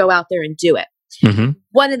literally going to go out there and do it. Mm-hmm.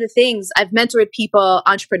 One of the things I've mentored people,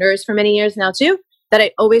 entrepreneurs for many years now too, that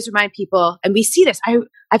I always remind people, and we see this,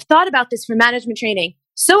 I've thought about this for management training.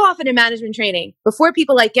 So often in management training, before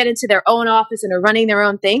people like get into their own office and are running their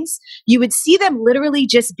own things, you would see them literally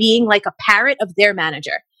just being like a parrot of their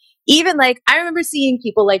manager. Even like, I remember seeing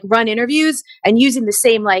people like run interviews and using the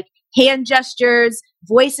same like hand gestures,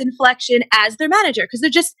 voice inflection as their manager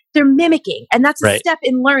because they're mimicking. And that's a step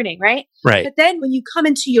in learning, right? Right. But then when you come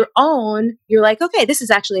into your own, you're like, okay, this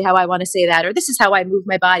is actually how I want to say that, or this is how I move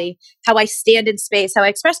my body, how I stand in space, how I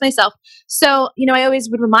express myself. So, I always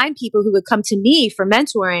would remind people who would come to me for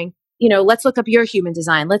mentoring, let's look up your human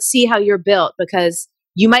design. Let's see how you're built, because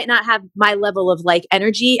you might not have my level of like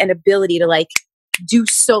energy and ability to like do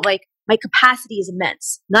so. Like my capacity is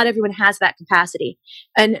immense. Not everyone has that capacity.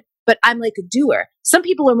 But I'm like a doer. Some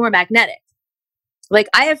people are more magnetic. Like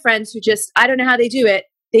I have friends who I don't know how they do it.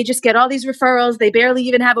 They just get all these referrals. They barely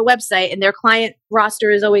even have a website and their client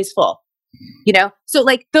roster is always full. So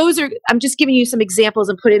like I'm just giving you some examples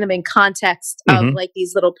and putting them in context of like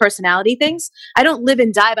these little personality things. I don't live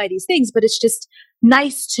and die by these things, but it's just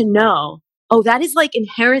nice to know, oh, that is like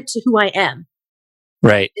inherent to who I am.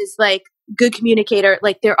 Right. Is like good communicator.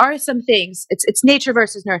 Like there are some things, it's nature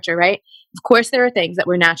versus nurture, right? Of course, there are things that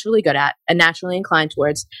we're naturally good at and naturally inclined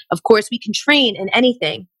towards. Of course, we can train in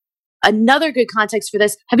anything. Another good context for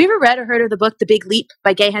this. Have you ever read or heard of the book, The Big Leap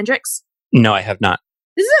by Gay Hendricks? No, I have not.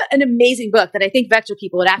 This is an amazing book that I think Vector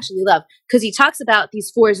people would actually love, because he talks about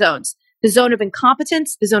these 4 zones: the zone of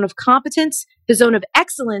incompetence, the zone of competence, the zone of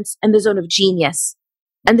excellence, and the zone of genius.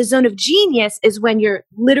 And the zone of genius is when you're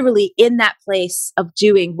literally in that place of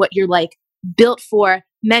doing what you're like built for,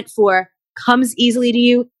 meant for, comes easily to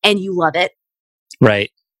you, and you love it.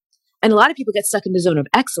 Right. And a lot of people get stuck in the zone of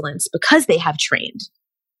excellence because they have trained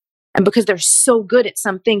and because they're so good at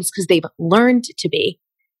some things because they've learned to be.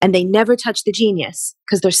 And they never touch the genius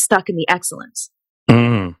because they're stuck in the excellence.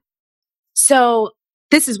 So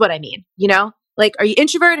this is what I mean, like, are you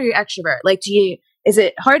introvert or you extrovert? Like, is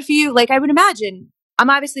it hard for you? Like, I would imagine I'm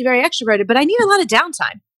obviously very extroverted, but I need a lot of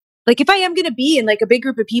downtime. Like if I am going to be in like a big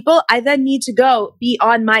group of people, I then need to go be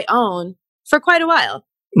on my own for quite a while.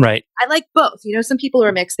 Right. I like both. Some people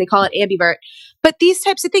are mixed. They call it ambivert. But these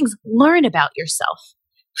types of things, learn about yourself.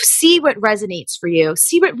 See what resonates for you.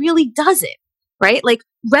 See what really does it. Right? Like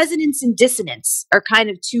resonance and dissonance are kind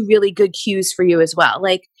of 2 really good cues for you as well.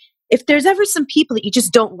 Like if there's ever some people that you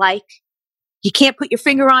just don't like, you can't put your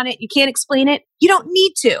finger on it, you can't explain it, you don't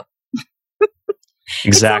need to.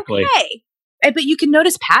 Exactly. It's okay. But you can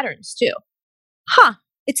notice patterns too.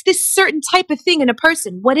 It's this certain type of thing in a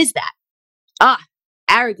person. What is that?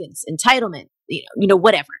 Arrogance, entitlement,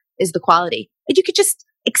 whatever is the quality. And you could just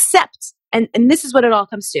accept, and this is what it all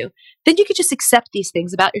comes to. Then you could just accept these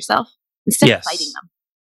things about yourself instead of fighting them.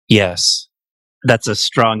 Yes. That's a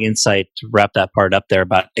strong insight to wrap that part up there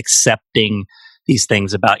about accepting these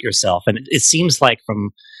things about yourself. And it seems like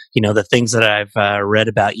from, the things that I've read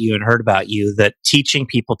about you and heard about you, that teaching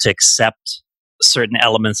people to accept certain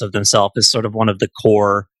elements of themselves is sort of one of the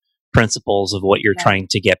core principles of what you're trying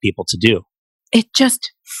to get people to do. It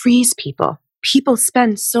just frees people. People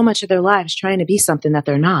spend so much of their lives trying to be something that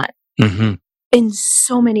they're not. In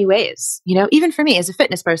so many ways, even for me as a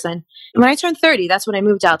fitness person. When I turned 30, that's when I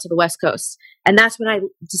moved out to the West Coast. And that's when I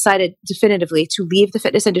decided definitively to leave the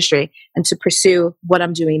fitness industry and to pursue what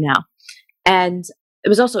I'm doing now. And it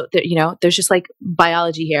was also, there's just like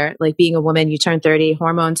biology here, like being a woman, you turn 30,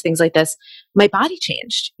 hormones, things like this. My body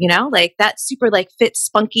changed, like that super like fit,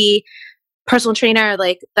 spunky personal trainer,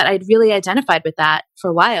 like that I'd really identified with that for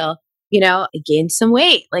a while. I gained some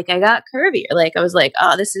weight, like I got curvier. Like I was like,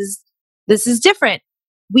 oh, this is different.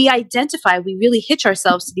 We really hitch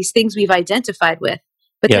ourselves to these things we've identified with.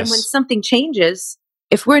 But then when something changes,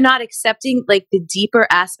 if we're not accepting like the deeper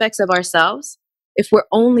aspects of ourselves, if we're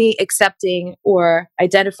only accepting or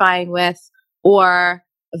identifying with or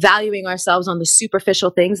valuing ourselves on the superficial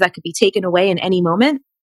things that could be taken away in any moment,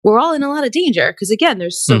 we're all in a lot of danger. Because again,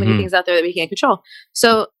 there's so many things out there that we can't control.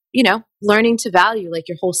 So, learning to value like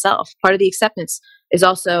your whole self. Part of the acceptance is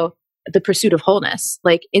also the pursuit of wholeness,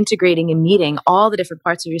 like integrating and meeting all the different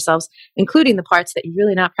parts of yourselves, including the parts that you're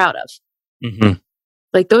really not proud of.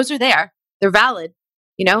 Like those are there. They're valid.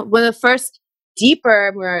 One of the first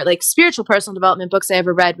deeper, more like spiritual personal development books I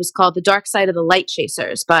ever read was called The Dark Side of the Light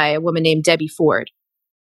Chasers by a woman named Debbie Ford.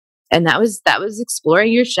 And that was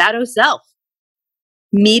exploring your shadow self,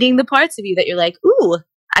 meeting the parts of you that you're like, ooh,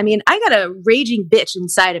 I got a raging bitch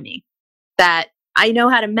inside of me that I know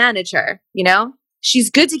how to manage her. She's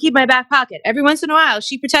good to keep in my back pocket. Every once in a while,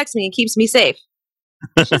 she protects me and keeps me safe.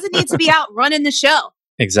 She doesn't need to be out running the show.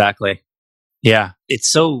 Exactly. Yeah.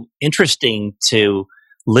 It's so interesting to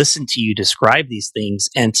listen to you describe these things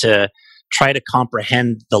and to try to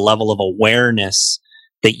comprehend the level of awareness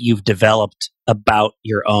that you've developed about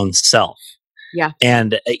your own self. Yeah.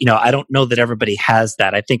 And, I don't know that everybody has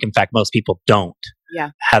that. I think, in fact, most people don't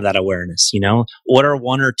have that awareness. What are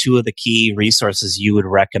 1 or 2 of the key resources you would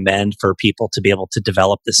recommend for people to be able to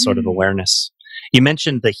develop this sort of awareness? You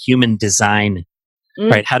mentioned the human design,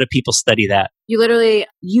 right? How do people study that?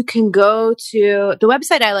 You can go to the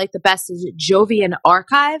website I like the best is Jovian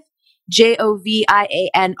Archive,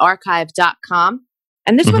 JOVIAN archive.com.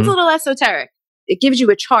 And this one's a little esoteric. It gives you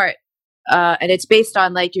a chart and it's based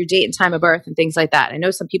on like your date and time of birth and things like that. I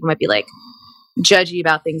know some people might be like judgy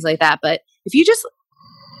about things like that, but if you just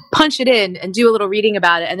punch it in and do a little reading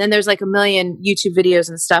about it, and then there's like a million YouTube videos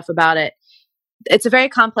and stuff about it. It's a very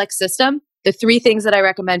complex system. The three things that I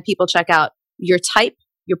recommend people check out: your type,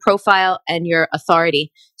 your profile, and your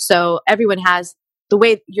authority. So everyone has the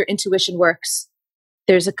way your intuition works.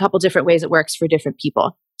 There's a couple different ways it works for different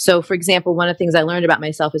people. So for example, one of the things I learned about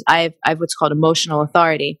myself is I have what's called emotional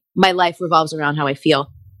authority. My life revolves around how I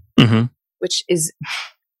feel, which is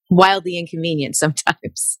wildly inconvenient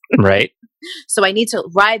sometimes. Right. So I need to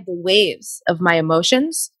ride the waves of my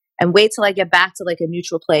emotions and wait till I get back to like a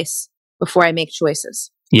neutral place before I make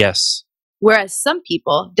choices. Yes. Whereas some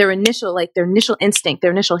people, their initial instinct,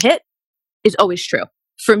 their initial hit is always true.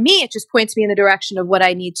 For me, it just points me in the direction of what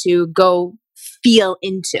I need to go feel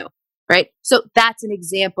into, right? So that's an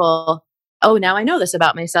example. Oh, now I know this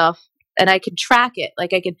about myself and I can track it.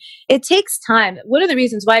 It takes time. One of the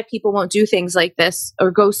reasons why people won't do things like this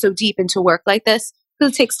or go so deep into work like this,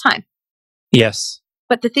 because it takes time. Yes.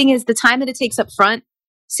 But the thing is, the time that it takes up front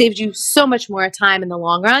saves you so much more time in the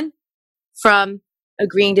long run from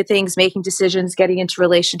agreeing to things, making decisions, getting into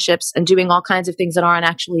relationships, and doing all kinds of things that aren't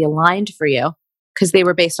actually aligned for you because they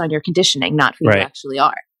were based on your conditioning, not who you actually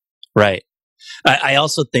are. Right. I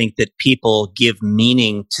also think that people give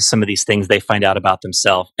meaning to some of these things they find out about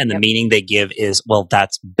themselves, and the meaning they give is, well,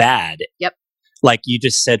 that's bad. Yep. Like you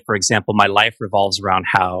just said, for example, my life revolves around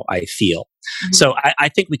how I feel. So I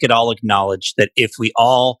think we could all acknowledge that if we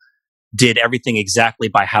all did everything exactly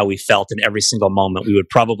by how we felt in every single moment, we would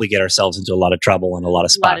probably get ourselves into a lot of trouble in a lot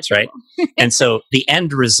of spots, right? And so the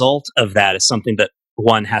end result of that is something that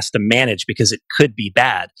one has to manage because it could be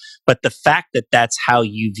bad. But the fact that that's how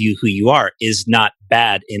you view who you are is not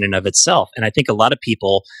bad in and of itself. And I think a lot of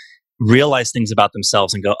people realize things about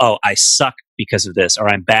themselves and go, oh, I suck because of this, or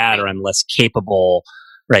I'm bad, or I'm less capable,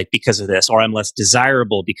 right, because of this, or I'm less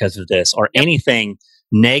desirable because of this, or anything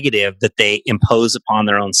negative that they impose upon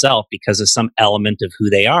their own self because of some element of who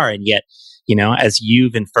they are. And yet, as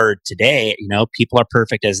you've inferred today, people are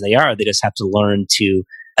perfect as they are. They just have to learn to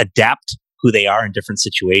adapt who they are in different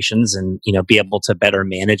situations and, be able to better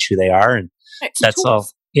manage who they are. And that's all.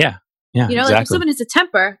 Yeah. Yeah. Exactly. Like if someone has a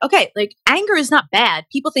temper, okay, like anger is not bad.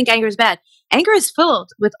 People think anger is bad. Anger is filled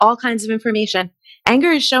with all kinds of information. Anger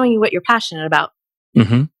is showing you what you're passionate about.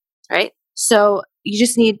 Right? So you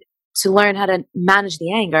just need to learn how to manage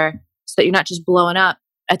the anger so that you're not just blowing up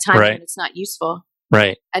at times when it's not useful.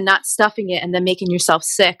 Right. And not stuffing it and then making yourself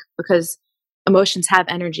sick, because emotions have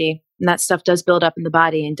energy and that stuff does build up in the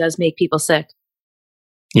body and does make people sick.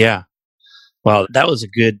 Yeah. Well, that was a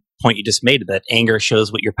good point you just made, that anger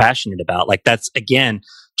shows what you're passionate about. Like that's, again,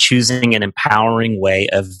 choosing an empowering way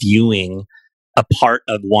of viewing a part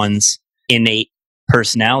of one's innate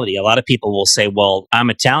personality. A lot of people will say, well, I'm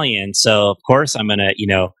Italian, so of course I'm going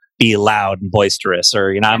to, be loud and boisterous,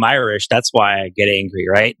 or, I'm Irish, that's why I get angry,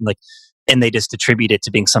 right? And they just attribute it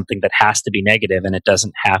to being something that has to be negative, and it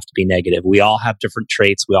doesn't have to be negative. We all have different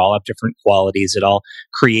traits. We all have different qualities. It all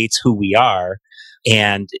creates who we are.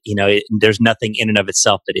 And, there's nothing in and of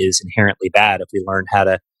itself that is inherently bad if we learn how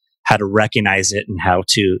to recognize it and how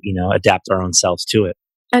to, adapt our own selves to it.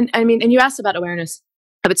 And you asked about awareness.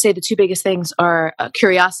 I would say the two biggest things are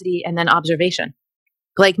curiosity and then observation,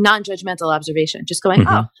 like non-judgmental observation, just going,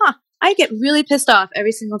 I get really pissed off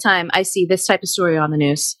every single time I see this type of story on the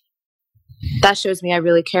news. That shows me I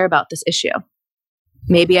really care about this issue.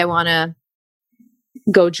 Maybe I want to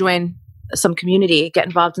go join some community, get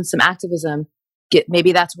involved in some activism.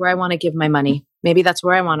 Maybe that's where I want to give my money. Maybe that's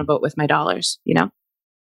where I want to vote with my dollars,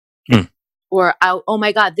 Or, oh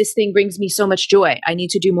my God, this thing brings me so much joy. I need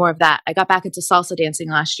to do more of that. I got back into salsa dancing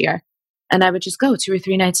last year, and I would just go 2 or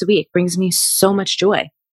 3 nights a week. Brings me so much joy.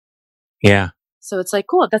 Yeah. So it's like,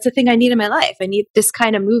 cool. That's a thing I need in my life. I need this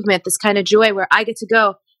kind of movement, this kind of joy where I get to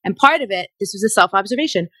go. And part of it, this was a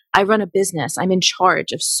self-observation. I run a business. I'm in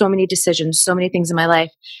charge of so many decisions, so many things in my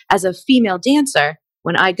life. As a female dancer,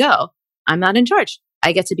 when I go, I'm not in charge.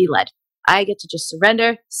 I get to be led. I get to just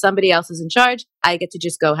surrender. Somebody else is in charge. I get to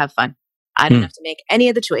just go have fun. I don't have to make any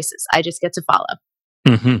of the choices. I just get to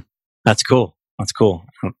follow. That's cool. That's cool.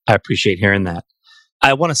 I appreciate hearing that.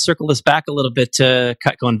 I want to circle this back a little bit to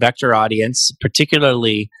Cutco and Vector audience,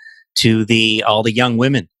 particularly to all the young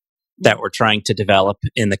women that we're trying to develop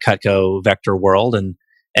in the Cutco Vector world,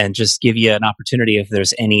 and just give you an opportunity if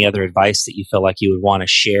there's any other advice that you feel like you would want to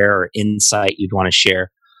share or insight you'd want to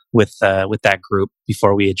share with that group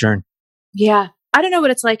before we adjourn. Yeah. I don't know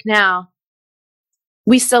what it's like now.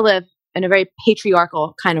 We still live in a very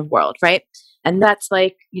patriarchal kind of world, right? And that's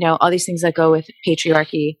like, all these things that go with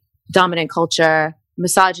patriarchy, dominant culture,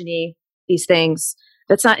 misogyny, these things,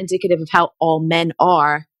 that's not indicative of how all men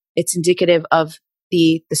are. It's indicative of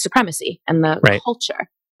the supremacy and the culture,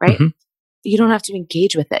 right? Mm-hmm. You don't have to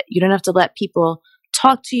engage with it. You don't have to let people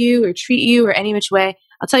talk to you or treat you or any which way.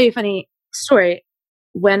 I'll tell you a funny story.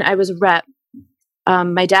 When I was a rep,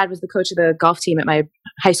 my dad was the coach of the golf team at my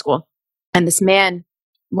high school. And this man,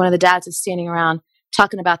 one of the dads, is standing around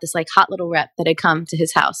talking about this like hot little rep that had come to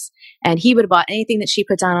his house. And he would have bought anything that she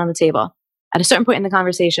put down on the table. At a certain point in the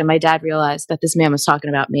conversation, my dad realized that this man was talking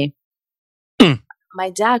about me. My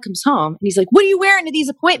dad comes home and he's like, "What are you wearing to these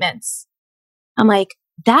appointments?" I'm like,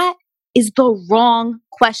 that is the wrong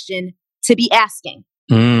question to be asking.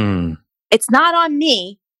 It's not on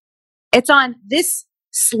me. It's on this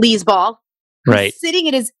sleazeball who's sitting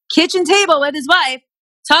at his kitchen table with his wife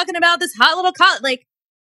talking about this hot little like,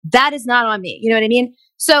 that is not on me. You know what I mean?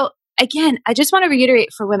 So again, I just want to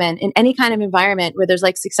reiterate for women in any kind of environment where there's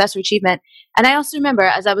like success or achievement. And I also remember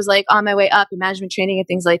as I was like on my way up in management training and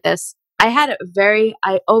things like this, I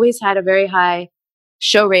always had a very high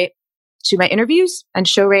show rate to my interviews and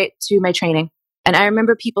show rate to my training. And I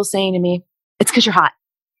remember people saying to me, "It's because you're hot."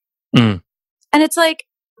 And it's like,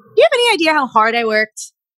 do you have any idea how hard I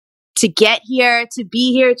worked to get here, to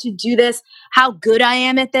be here, to do this, how good I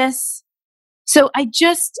am at this? So I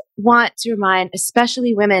just want to remind,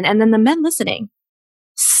 especially women, and then the men listening,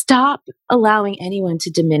 stop allowing anyone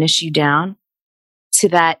to diminish you down to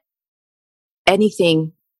that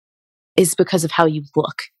anything is because of how you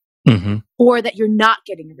look, or that you're not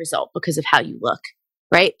getting a result because of how you look,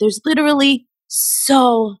 right? There's literally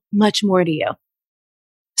so much more to you.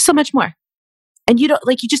 So much more. And you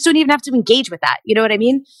just don't even have to engage with that. You know what I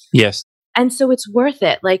mean? Yes. And so it's worth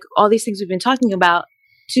it. Like all these things we've been talking about,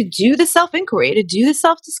 to do the self-inquiry, to do the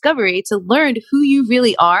self-discovery, to learn who you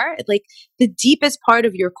really are, like the deepest part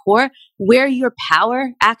of your core, where your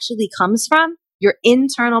power actually comes from, your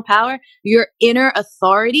internal power, your inner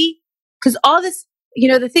authority. Because all this,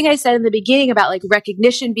 the thing I said in the beginning about like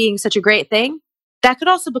recognition being such a great thing, that could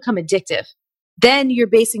also become addictive. Then you're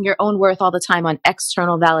basing your own worth all the time on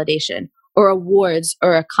external validation or awards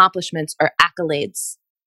or accomplishments or accolades,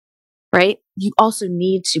 right? You also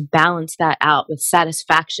need to balance that out with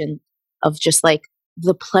satisfaction of just like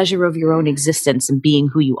the pleasure of your own existence and being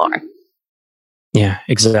who you are. Yeah,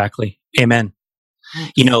 exactly. Amen.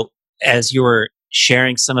 As you were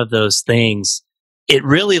sharing some of those things, it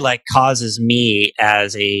really like causes me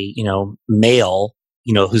as a, male,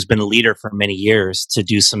 who's been a leader for many years to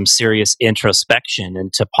do some serious introspection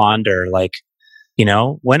and to ponder like,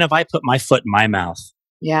 when have I put my foot in my mouth?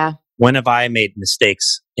 Yeah. When have I made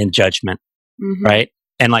mistakes in judgment? Right.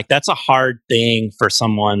 And like, that's a hard thing for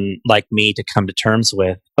someone like me to come to terms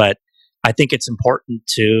with. But I think it's important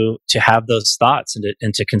to have those thoughts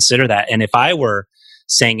and to consider that. And if I were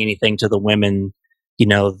saying anything to the women,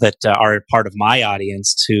 that are part of my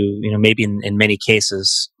audience who, maybe in many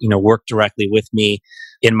cases, work directly with me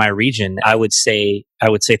in my region, I would say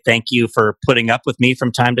thank you for putting up with me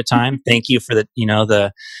from time to time. Thank you for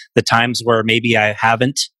the times where maybe I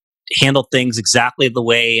haven't handled things exactly the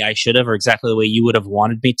way I should have or exactly the way you would have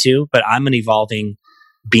wanted me to, but I'm an evolving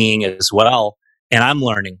being as well. And I'm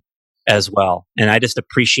learning as well. And I just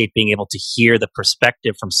appreciate being able to hear the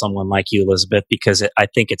perspective from someone like you, Elizabeth, because I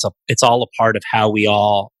think it's all a part of how we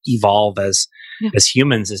all evolve as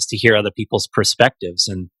humans, is to hear other people's perspectives.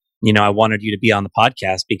 And, I wanted you to be on the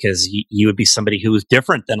podcast because you would be somebody who was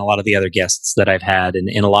different than a lot of the other guests that I've had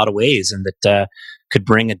in a lot of ways, and that could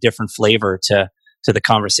bring a different flavor to the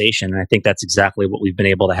conversation. And I think that's exactly what we've been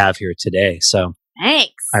able to have here today. So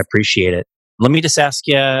thanks. I appreciate it. Let me just ask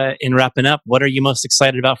you in wrapping up, what are you most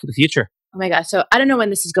excited about for the future? Oh my gosh. So I don't know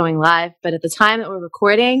when this is going live, but at the time that we're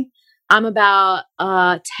recording, I'm about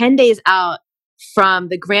 10 days out from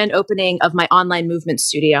the grand opening of my online movement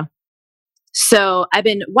studio. So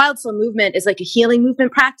Wild Soul Movement is like a healing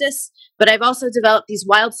movement practice, but I've also developed these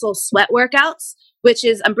Wild Soul sweat workouts, which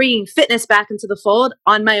is I'm bringing fitness back into the fold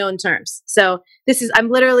on my own terms. So I'm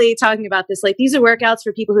literally talking about this. Like, these are workouts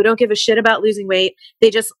for people who don't give a shit about losing weight.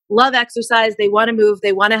 They just love exercise. They want to move.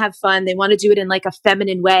 They want to have fun. They want to do it in like a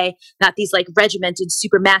feminine way, not these like regimented,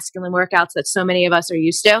 super masculine workouts that so many of us are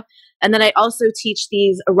used to. And then I also teach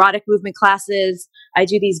these erotic movement classes. I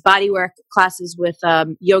do these bodywork classes with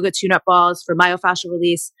yoga tune-up balls for myofascial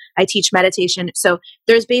release. I teach meditation. So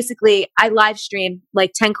there's basically, I live stream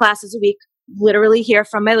like 10 classes a week, literally here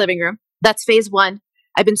from my living room. That's phase one.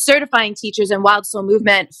 I've been certifying teachers in Wild Soul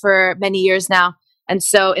Movement for many years now. And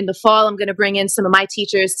so in the fall, I'm going to bring in some of my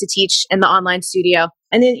teachers to teach in the online studio.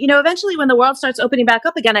 And then, eventually when the world starts opening back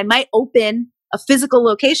up again, I might open a physical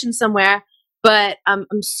location somewhere but I'm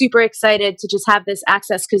super excited to just have this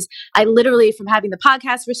access because I literally, from having the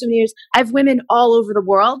podcast for so many years, I have women all over the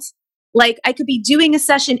world. Like I could be doing a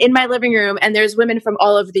session in my living room and there's women from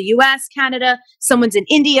all over the US, Canada, someone's in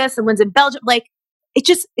India, someone's in Belgium. Like it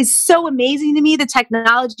just is so amazing to me, the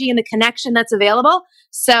technology and the connection that's available.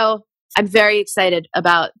 So I'm very excited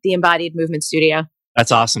about the Embodied Movement Studio.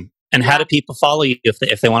 That's awesome. And how do people follow you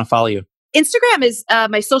if they want to follow you? Instagram is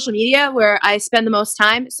my social media where I spend the most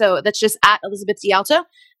time. So that's just at Elizabeth DiAlto.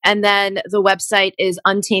 And then the website is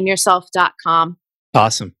untameyourself.com.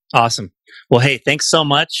 Awesome. Well, hey, thanks so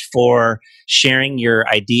much for sharing your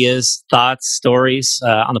ideas, thoughts, stories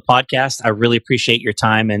on the podcast. I really appreciate your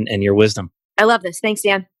time and your wisdom. I love this. Thanks,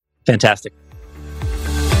 Dan. Fantastic.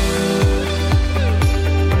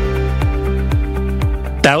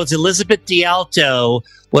 That was Elizabeth DiAlto.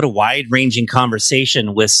 What a wide-ranging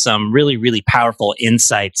conversation with some really, really powerful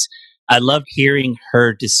insights. I loved hearing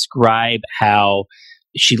her describe how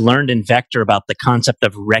she learned in Vector about the concept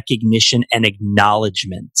of recognition and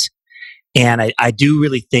acknowledgement. And I do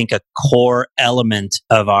really think a core element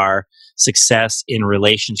of our success in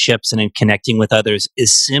relationships and in connecting with others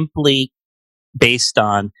is simply based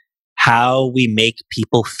on how we make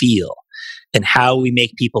people feel. And how we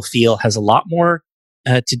make people feel has a lot more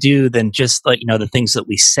to do than just the things that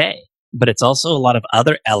we say, but it's also a lot of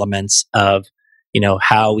other elements of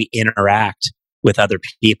how we interact with other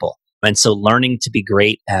people. And so learning to be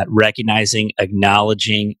great at recognizing,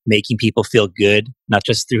 acknowledging, making people feel good, not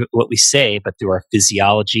just through what we say, but through our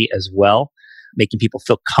physiology as well, making people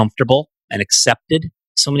feel comfortable and accepted.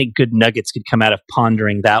 So many good nuggets could come out of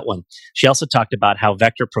pondering that one. She also talked about how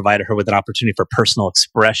Vector provided her with an opportunity for personal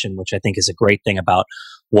expression, which I think is a great thing about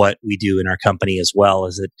what we do in our company as well,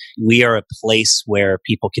 is that we are a place where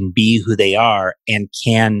people can be who they are and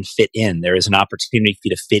can fit in. There is an opportunity for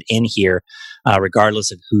you to fit in here,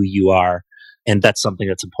 regardless of who you are. And that's something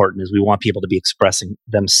that's important, is we want people to be expressing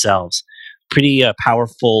themselves. Pretty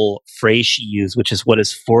powerful phrase she used, which is, what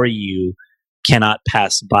is for you cannot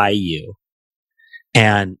pass by you.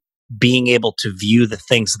 And being able to view the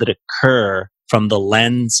things that occur from the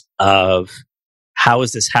lens of, how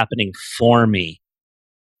is this happening for me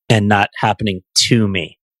and not happening to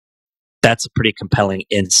me? That's a pretty compelling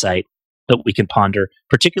insight that we can ponder,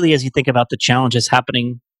 particularly as you think about the challenges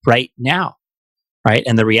happening right now, right?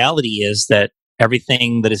 And the reality is that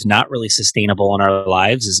everything that is not really sustainable in our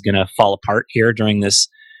lives is going to fall apart here during this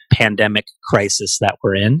pandemic crisis that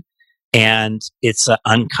we're in. And it's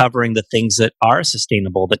uncovering the things that are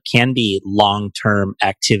sustainable, that can be long-term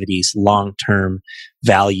activities, long-term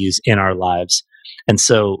values in our lives. And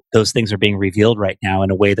so those things are being revealed right now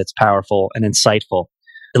in a way that's powerful and insightful.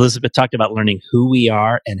 Elizabeth talked about learning who we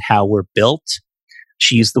are and how we're built.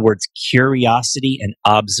 She used the words curiosity and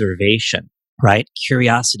observation, right?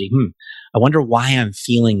 Curiosity. I wonder why I'm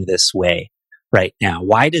feeling this way right now.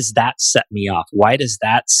 Why does that set me off? Why does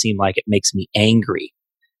that seem like it makes me angry?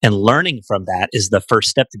 And learning from that is the first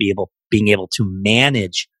step to being able to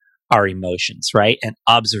manage our emotions, right? And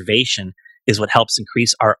observation is what helps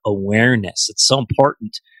increase our awareness. It's so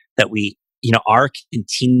important that we, are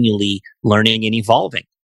continually learning and evolving,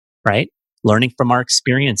 right? Learning from our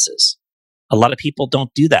experiences. A lot of people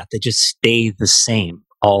don't do that. They just stay the same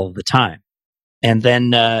all the time. And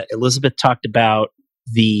then Elizabeth talked about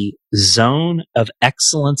the zone of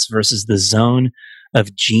excellence versus the zone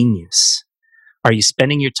of genius. Are you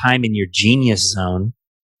spending your time in your genius zone,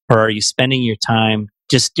 or are you spending your time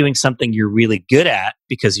just doing something you're really good at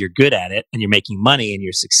because you're good at it and you're making money and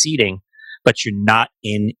you're succeeding, but you're not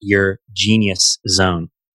in your genius zone?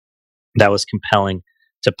 That was compelling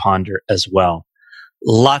to ponder as well.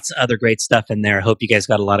 Lots of other great stuff in there. I hope you guys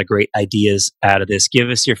got a lot of great ideas out of this. Give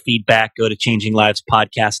us your feedback. Go to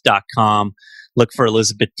changinglivespodcast.com. Look for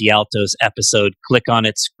Elizabeth DiAlto's episode. Click on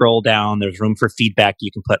it. Scroll down. There's room for feedback you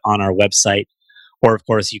can put on our website. Or, of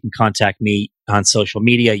course, you can contact me on social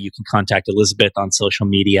media. You can contact Elizabeth on social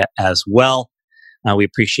media as well. We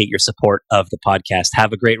appreciate your support of the podcast.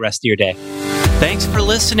 Have a great rest of your day. Thanks for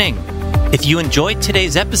listening. If you enjoyed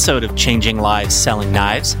today's episode of Changing Lives Selling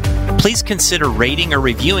Knives, please consider rating or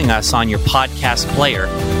reviewing us on your podcast player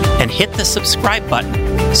and hit the subscribe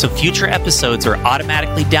button so future episodes are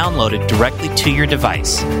automatically downloaded directly to your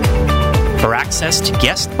device. For access to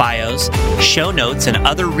guest bios, show notes, and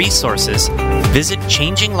other resources, visit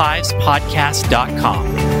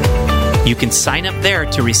changinglivespodcast.com. You can sign up there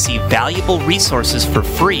to receive valuable resources for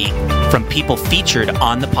free from people featured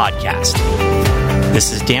on the podcast.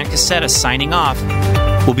 This is Dan Cassetta signing off.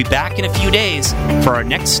 We'll be back in a few days for our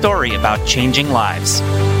next story about changing lives.